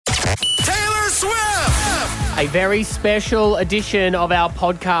Taylor Swift! A very special edition of our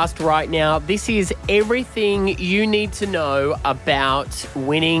podcast right now. This is everything you need to know about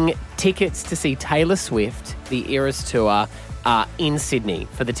winning tickets to see Taylor Swift, the Eras Tour, in Sydney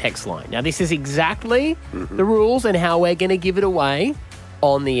for the text line. Now, this is exactly the rules and how we're going to give it away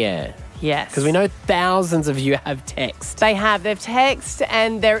on the air. Yes. Because we know thousands of you have text. They have. They've texted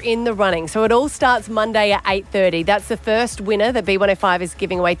and they're in the running. So it all starts Monday at 8:30. That's the first winner that B105 is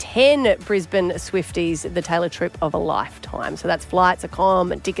giving away 10 Brisbane Swifties, the Taylor trip of a lifetime. So that's flights,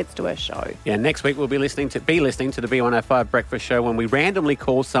 accom, and tickets to her show. Yeah, next week we'll be listening to the B105 Breakfast Show when we randomly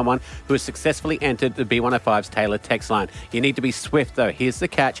call someone who has successfully entered the B105's Taylor text line. You need to be swift, though. Here's the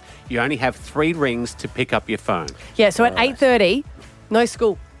catch. You only have 3 rings to pick up your phone. Yeah, so at 8:30, no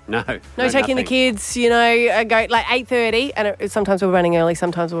school. No taking the nothing. kids, go like 8:30, and sometimes we're running early,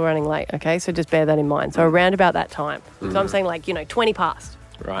 sometimes we're running late, okay? So just bear that in mind. So around about that time. So I'm saying 20 past.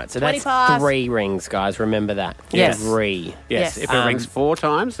 Right, so 20 that's past. 3 rings, guys. Remember that. Yes. 3. Yes, Yes. if it rings 4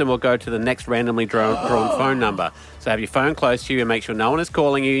 times, then we'll go to the next randomly drawn phone number. So have your phone close to you and make sure no one is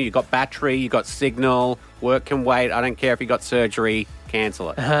calling you. You've got battery, you've got signal, work can wait. I don't care if you've got surgery,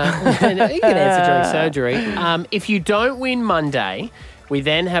 cancel it. You can answer during surgery. If you don't win Monday, we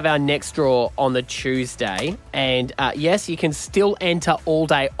then have our next draw on the Tuesday. And yes, you can still enter all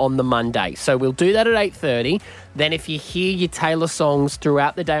day on the Monday. So we'll do that at 8:30. Then if you hear your Taylor songs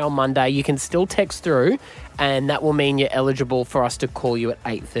throughout the day on Monday, you can still text through. And that will mean you're eligible for us to call you at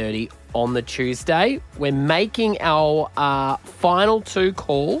 8:30 on the Tuesday. We're making our final 2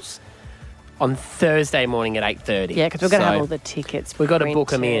 calls on Thursday morning at 8:30. Yeah, because we're going to have all the tickets. We've got to book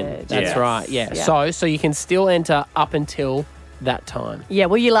them in. printed. That's Yes. right, yeah. So you can still enter up until that time. Yeah,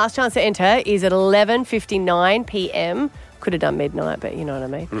 well, your last chance to enter is at 11:59 p.m. Could have done midnight, but you know what I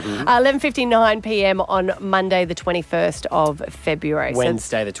mean. 11:59 p.m. on Monday, the 21st of February.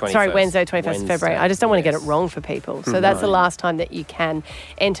 Wednesday, the 21st. Sorry, Wednesday, 21st of February. I just don't want to get it yes. wrong for people. So that's the last time that you can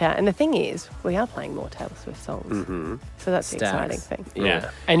enter. And the thing is, we are playing more Taylor Swift songs. So that's the exciting thing. Yeah.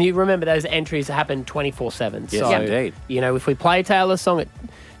 And you remember those entries happen 24/7. Yes, so, indeed. if we play Taylor's song at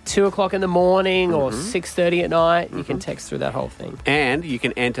 2 o'clock in the morning or 6:30 at night, you can text through that whole thing. And you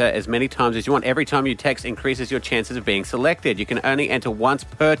can enter as many times as you want. Every time you text increases your chances of being selected. You can only enter once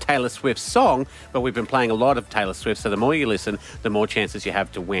per Taylor Swift song, but we've been playing a lot of Taylor Swift, so the more you listen, the more chances you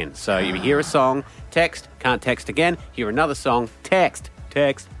have to win. So you hear a song, text, can't text again, hear another song, text.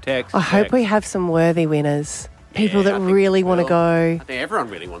 I hope we have some worthy winners. People that really want to go. I think everyone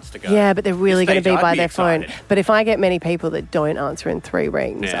really wants to go. Yeah, but they're really going to be I'd by be their excited. phone. But if I get many people that don't answer in 3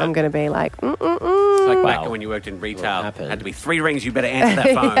 rings, Yeah. I'm going to be like, It's like back Well, when you worked in retail. happened? Had to be 3 rings, you better answer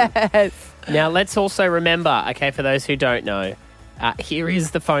that phone. Now, let's also remember, okay, for those who don't know, here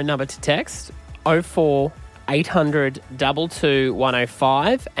is the phone number to text, 04 800 22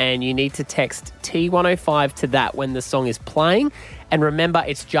 105, and you need to text T105 to that when the song is playing. And remember,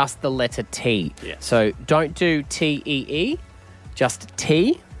 it's just the letter T. Yes. So don't do TEE, just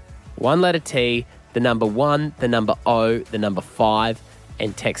T, 1 letter T, the number 1, the number O, the number 5,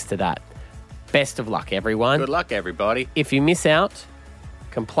 and text to that. Best of luck, everyone. Good luck, everybody. If you miss out,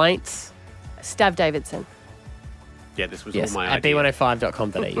 complaints, Stav Davidson. Yeah, this was yes, all my at idea.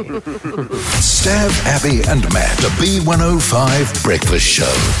 b105.com.au. Stav, Abby and Matt, the B105 Breakfast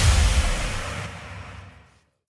Show.